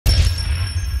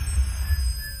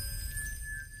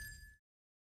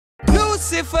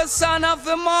Lucifer, son of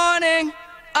the morning,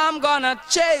 I'm gonna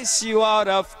chase you out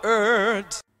of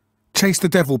earth. Chase the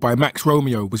Devil by Max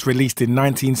Romeo was released in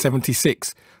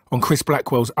 1976 on Chris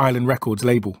Blackwell's Island Records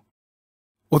label.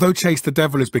 Although Chase the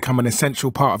Devil has become an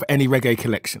essential part of any reggae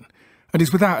collection, and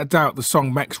is without a doubt the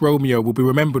song Max Romeo will be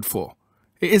remembered for,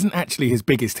 it isn't actually his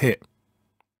biggest hit.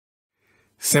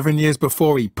 7 years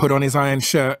before he put on his iron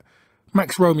shirt,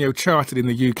 Max Romeo charted in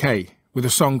the UK with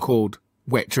a song called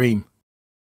Wet Dream.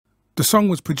 The song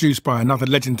was produced by another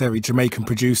legendary Jamaican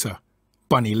producer,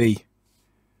 Bunny Lee.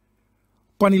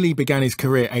 Bunny Lee began his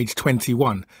career aged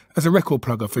 21 as a record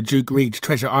plugger for Duke Reid's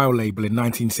Treasure Isle label in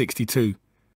 1962.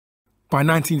 By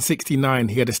 1969,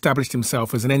 he had established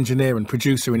himself as an engineer and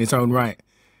producer in his own right,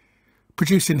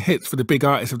 producing hits for the big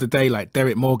artists of the day like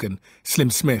Derek Morgan,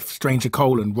 Slim Smith, Stranger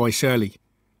Cole and Roy Shirley.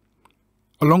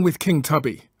 Along with King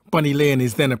Tubby, Bunny Lee and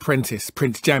his then apprentice,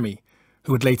 Prince Jammy,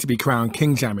 who would later be crowned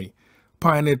King Jammy,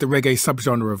 pioneered the reggae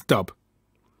subgenre of dub.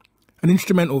 An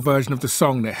instrumental version of the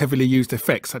song that heavily used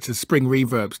effects such as spring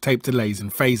reverbs, tape delays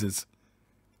and phasers.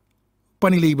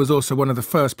 Bunny Lee was also one of the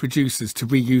first producers to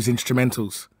reuse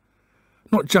instrumentals.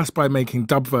 Not just by making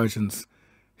dub versions,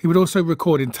 he would also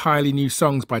record entirely new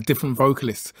songs by different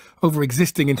vocalists over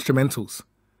existing instrumentals.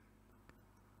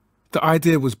 The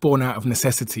idea was born out of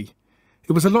necessity.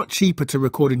 It was a lot cheaper to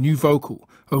record a new vocal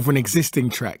over an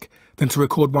existing track than to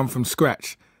record one from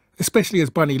scratch, especially as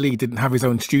Bunny Lee didn't have his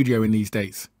own studio in these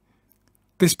days.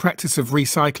 This practice of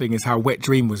recycling is how Wet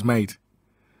Dream was made.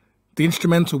 The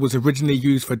instrumental was originally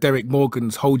used for Derek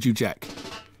Morgan's Hold You Jack.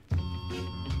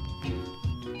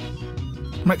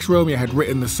 Max Romeo had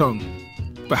written the song,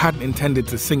 but hadn't intended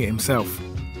to sing it himself.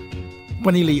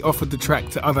 Bunny Lee offered the track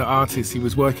to other artists he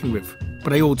was working with,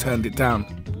 but they all turned it down.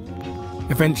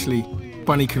 Eventually,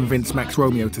 Bunny convinced Max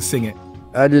Romeo to sing it.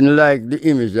 I didn't like the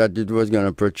image that it was going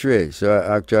to portray, so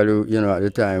I actually, at the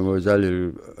time, was a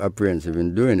little apprehensive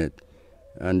in doing it.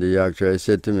 And he actually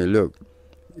said to me, look,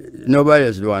 nobody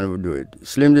else wanted to do it.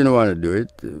 Slim didn't want to do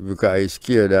it because he's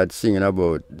scared that singing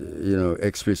about,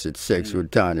 explicit sex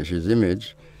would tarnish his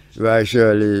image. Roy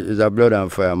Shirley is a blood and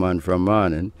fire man from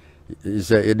morning. He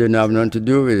said he didn't have nothing to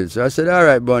do with it. So I said, all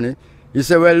right, Bunny. He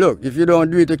said, well, look, if you don't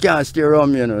do it, you can't stay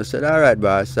around me, I said, all right,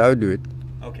 boss, I'll do it.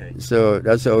 Okay. So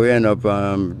that's how we end up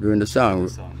doing the song.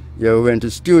 Yeah, we went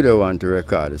to Studio One to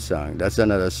record the song. That's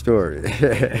another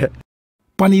story.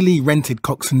 Bunny Lee rented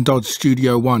Cox & Dodds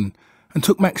Studio One and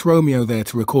took Max Romeo there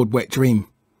to record Wet Dream.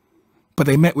 But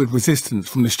they met with resistance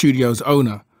from the studio's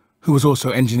owner, who was also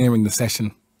engineering the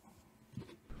session.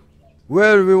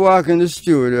 Well, we walk in the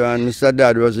studio and Mr.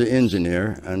 Dad was the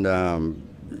engineer, and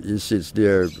he sits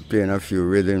there playing a few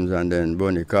rhythms, and then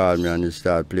Bunny called me and he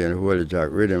started playing a Holy Jack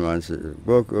rhythm and said,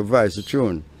 go voice the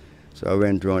tune. So I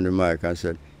went on the mic and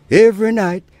said, every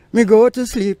night me go to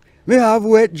sleep, me have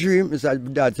wet dream.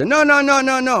 Mr. Dad said,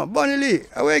 no, Bunny Lee,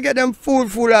 I will get them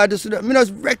full artists. Me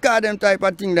just record them type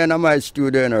of thing then in my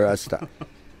studio in a Rasta.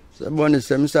 So Bunny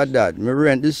said, Mr. Dad, me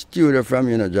rent this studio from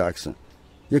you, Jackson.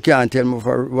 You can't tell me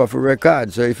what for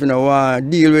record, so if you don't want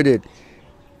to deal with it,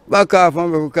 back off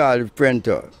and we call the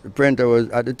printer. The printer was,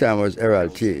 at the time, was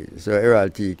Herald T. So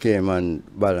Herald T came and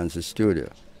balanced the studio.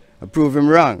 I proved him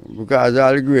wrong, because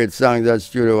all the great songs that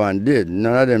Studio One did,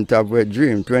 none of them top Wet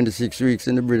Dream, 26 weeks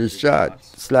in the British chart,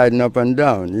 sliding up and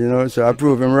down, so I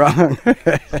proved him wrong.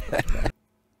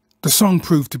 The song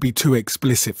proved to be too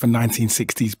explicit for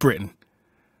 1960s Britain,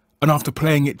 and after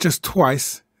playing it just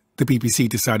twice, the BBC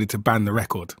decided to ban the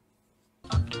record.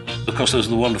 Because there's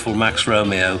the wonderful Max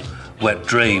Romeo Wet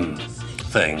Dream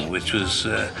thing, which was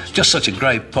just such a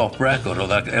great pop record.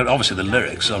 Obviously the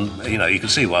lyrics, you can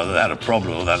see why they had a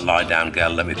problem with that lie down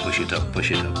girl, let me push it up,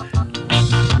 push it up.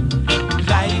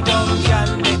 Lie down,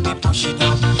 girl, let me push it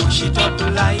up,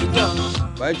 lie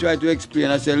down. I tried to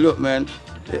explain, I said, look, man,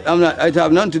 it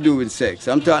have nothing to do with sex.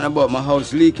 I'm talking about my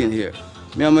house leaking here.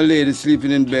 Me and my lady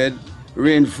sleeping in bed,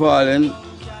 rain falling,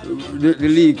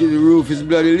 the roof is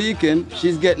bloody leaking.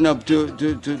 She's getting up to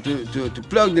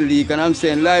plug the leak, and I'm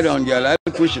saying, lie down, girl, I'll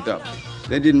push it up.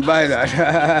 They didn't buy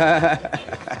that.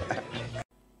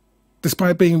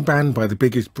 Despite being banned by the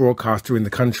biggest broadcaster in the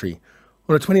country,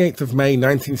 on the 28th of May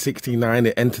 1969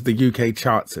 it entered the UK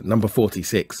charts at number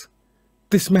 46.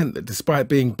 This meant that despite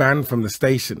being banned from the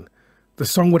station, the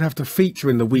song would have to feature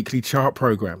in the weekly chart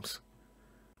programmes.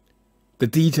 The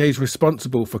DJs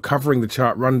responsible for covering the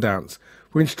chart rundowns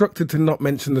were instructed to not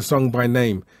mention the song by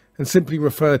name and simply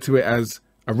refer to it as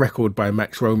a record by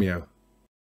Max Romeo.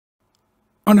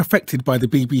 Unaffected by the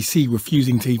BBC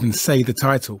refusing to even say the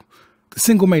title, the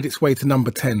single made its way to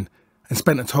number 10 and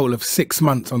spent a total of 6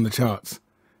 months on the charts.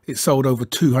 It sold over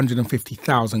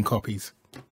 250,000 copies.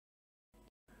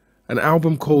 an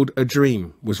album called A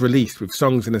Dream was released with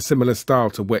songs in a similar style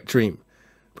to Wet Dream.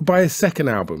 But by his second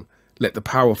album, Let the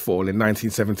Power Fall in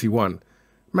 1971,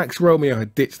 Max Romeo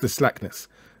had ditched the slackness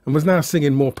and was now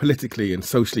singing more politically and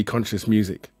socially conscious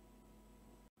music.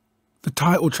 The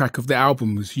title track of the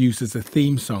album was used as a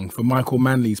theme song for Michael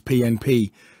Manley's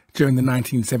PNP during the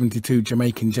 1972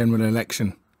 Jamaican general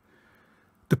election.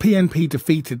 The PNP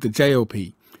defeated the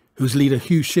JLP, whose leader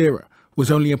Hugh Shearer was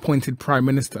only appointed Prime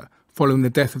Minister following the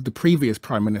death of the previous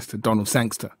Prime Minister Donald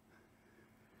Sangster.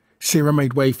 Shearer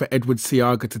made way for Edward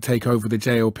Seaga to take over the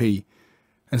JLP,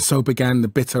 and so began the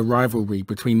bitter rivalry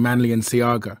between Manley and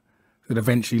Seaga that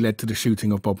eventually led to the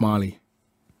shooting of Bob Marley.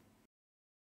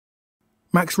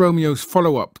 Max Romeo's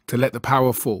follow-up to Let the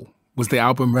Power Fall was the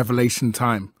album Revelation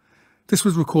Time. This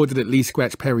was recorded at Lee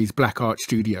Scratch Perry's Black Ark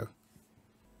studio.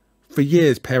 For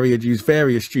years, Perry had used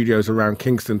various studios around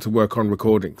Kingston to work on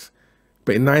recordings,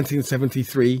 but in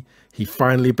 1973, he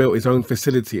finally built his own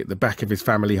facility at the back of his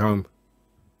family home.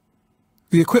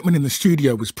 The equipment in the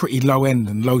studio was pretty low-end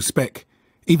and low-spec,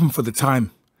 even for the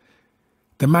time.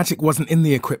 The magic wasn't in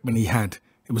the equipment he had,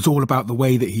 it was all about the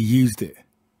way that he used it.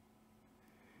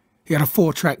 He had a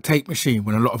 4-track tape machine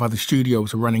when a lot of other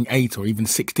studios were running 8 or even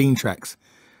 16 tracks,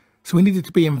 so he needed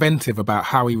to be inventive about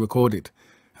how he recorded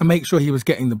and make sure he was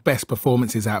getting the best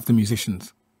performances out of the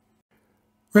musicians.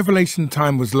 Revelation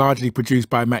Time was largely produced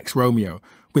by Max Romeo,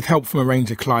 with help from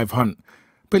arranger Clive Hunt,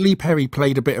 but Lee Perry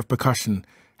played a bit of percussion,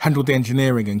 handled the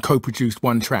engineering and co-produced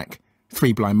one track,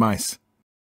 Three Blind Mice.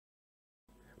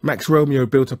 Max Romeo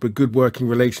built up a good working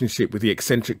relationship with the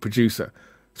eccentric producer,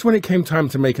 so when it came time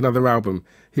to make another album,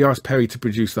 he asked Perry to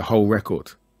produce the whole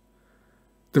record.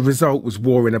 The result was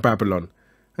War in a Babylon,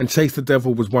 and Chase the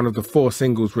Devil was one of the 4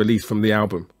 singles released from the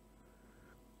album.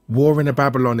 War in a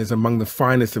Babylon is among the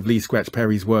finest of Lee Scratch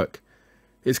Perry's work.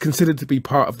 It's considered to be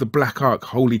part of the Black Ark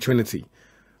Holy Trinity,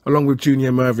 along with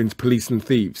Junior Mervin's Police and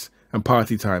Thieves and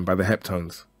Party Time by the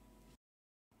Heptones.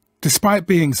 Despite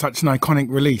being such an iconic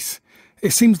release,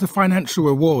 it seems the financial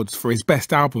rewards for his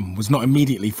best album was not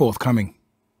immediately forthcoming.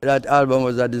 That album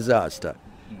was a disaster,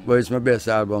 but it's my best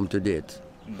album to date.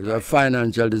 It was a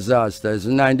financial disaster. It's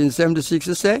 1976,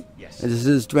 you say? Yes. And this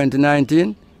is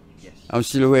 2019? Yes. I'm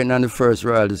still waiting on the first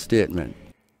royalty statement.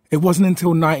 It wasn't until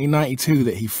 1992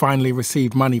 that he finally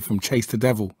received money from Chase the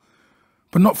Devil,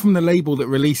 but not from the label that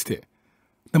released it.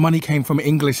 The money came from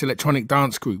English electronic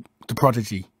dance group, The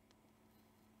Prodigy.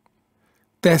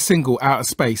 Their single, Outer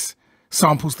Space,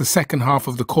 samples the second half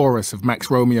of the chorus of Max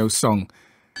Romeo's song.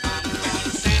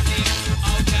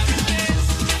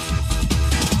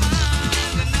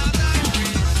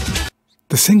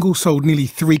 The single sold nearly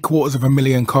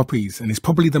 750,000 copies and is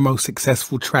probably the most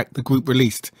successful track the group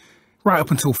released, right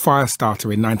up until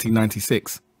Firestarter in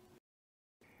 1996.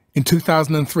 In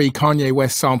 2003, Kanye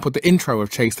West sampled the intro of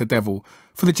Chase the Devil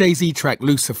for the Jay-Z track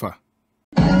Lucifer.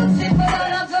 Oh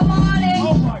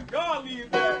my God,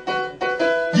 leave that.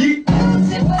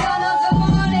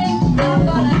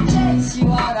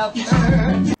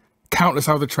 Countless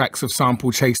other tracks have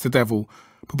sampled Chase the Devil,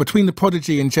 but between the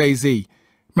Prodigy and Jay-Z,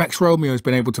 Max Romeo has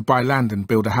been able to buy land and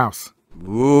build a house.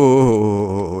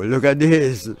 Whoa, look at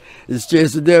this. It's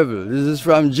Chase the Devil. This is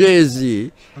from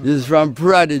Jay-Z. This is from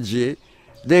Prodigy.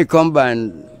 They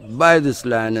combined, buy this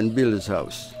land and build this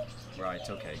house. Right,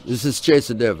 okay. This is Chase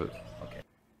the Devil. Okay.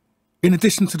 In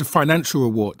addition to the financial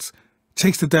rewards,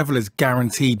 Chase the Devil has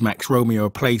guaranteed Max Romeo a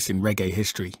place in reggae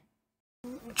history.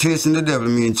 Chasing the devil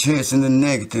means chasing the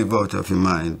negative out of your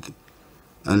mind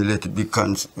and let it be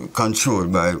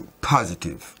controlled by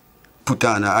positive. Put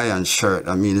on an iron shirt,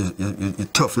 I mean, you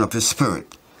toughen up your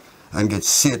spirit and get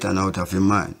Satan out of your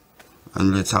mind.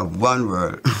 And let's have one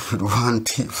world with one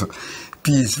people,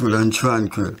 peaceful and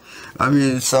tranquil. I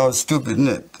mean, it sounds stupid, isn't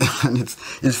it? And it's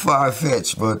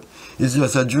far-fetched, but it's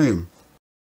just a dream.